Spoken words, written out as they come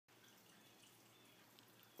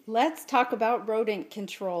Let's talk about rodent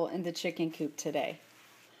control in the chicken coop today.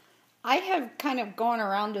 I have kind of gone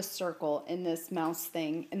around a circle in this mouse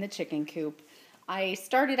thing in the chicken coop. I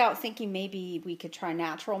started out thinking maybe we could try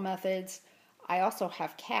natural methods. I also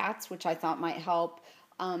have cats, which I thought might help.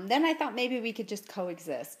 Then I thought maybe we could just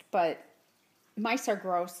coexist, but mice are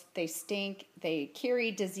gross, they stink, they carry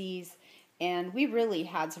disease, and we really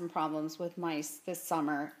had some problems with mice this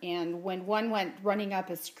summer. And when one went running up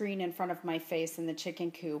a screen in front of my face in the chicken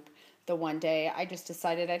coop the one day, I just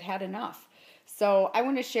decided I'd had enough. So I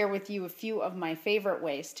want to share with you a few of my favorite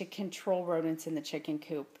ways to control rodents in the chicken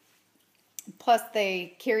coop. Plus,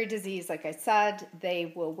 they carry disease, like I said.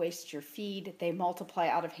 They will waste your feed. They multiply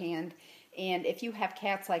out of hand. And if you have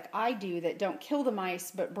cats like I do that don't kill the mice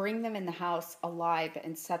but bring them in the house alive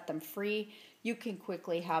and set them free, you can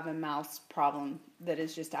quickly have a mouse problem that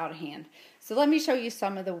is just out of hand. So let me show you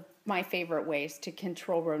some of my favorite ways to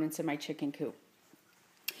control rodents in my chicken coop.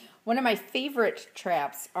 One of my favorite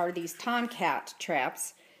traps are these tomcat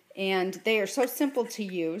traps, and they are so simple to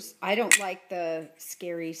use. I don't like the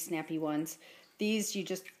scary, snappy ones. These you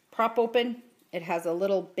just prop open. It has a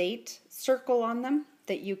little bait circle on them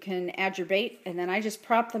that you can add your bait, and then I just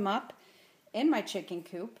prop them up in my chicken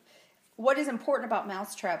coop. What is important about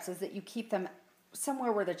mouse traps is that you keep them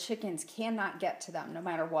somewhere where the chickens cannot get to them no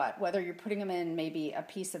matter what, whether you're putting them in maybe a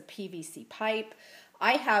piece of PVC pipe.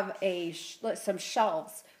 I have some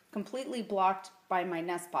shelves completely blocked by my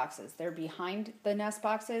nest boxes. They're behind the nest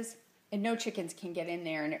boxes, and no chickens can get in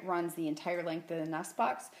there, and it runs the entire length of the nest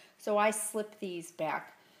box. So I slip these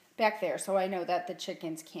back there so I know that the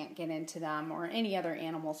chickens can't get into them, or any other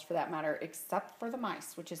animals for that matter, except for the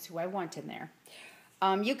mice, which is who I want in there.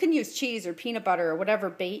 You can use cheese or peanut butter or whatever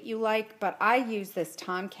bait you like, but I use this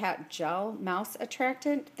Tomcat gel mouse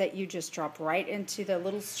attractant that you just drop right into the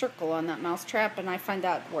little circle on that mouse trap, and I find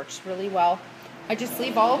that works really well. I just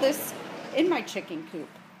leave all this in my chicken coop,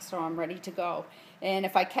 so I'm ready to go. And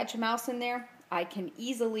if I catch a mouse in there, I can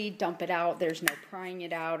easily dump it out. There's no prying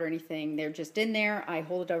it out or anything. They're just in there. I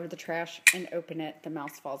hold it over the trash and open it. The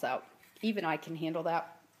mouse falls out. Even I can handle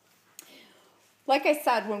that. Like I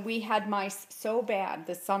said, when we had mice so bad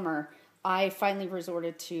this summer, I finally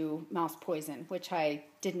resorted to mouse poison, which I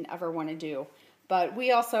didn't ever want to do. But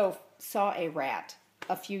we also saw a rat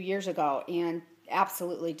a few years ago and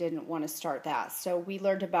absolutely didn't want to start that. So we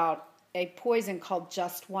learned about a poison called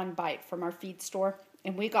Just One Bite from our feed store,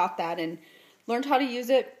 and we got that and learned how to use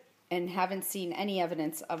it, and haven't seen any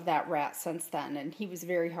evidence of that rat since then. And he was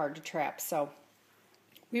very hard to trap, so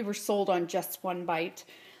we were sold on Just One Bite.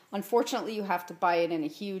 Unfortunately, you have to buy it in a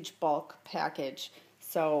huge bulk package,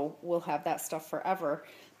 so we'll have that stuff forever.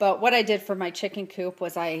 But what I did for my chicken coop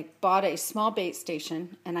was I bought a small bait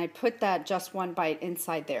station, and I put that Just One Bite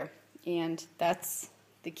inside there. And that's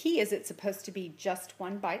the key, is it's supposed to be just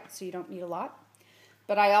one bite, so you don't need a lot.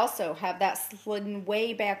 But I also have that slidden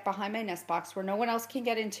way back behind my nest box where no one else can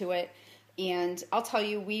get into it. And I'll tell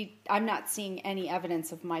you, I'm not seeing any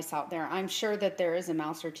evidence of mice out there. I'm sure that there is a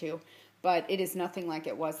mouse or two, but it is nothing like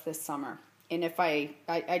it was this summer. And if I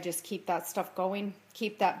just keep that stuff going,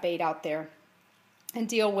 keep that bait out there, and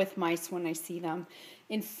deal with mice when I see them.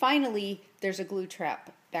 And finally, there's a glue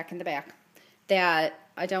trap back in the back that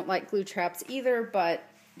I don't like glue traps either, but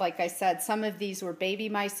like I said, some of these were baby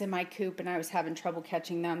mice in my coop and I was having trouble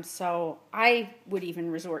catching them, so I would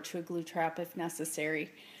even resort to a glue trap if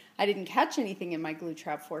necessary. I didn't catch anything in my glue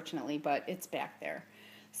trap, fortunately, but it's back there.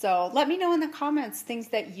 So let me know in the comments things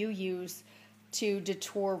that you use to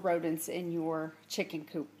deter rodents in your chicken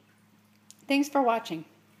coop. Thanks for watching.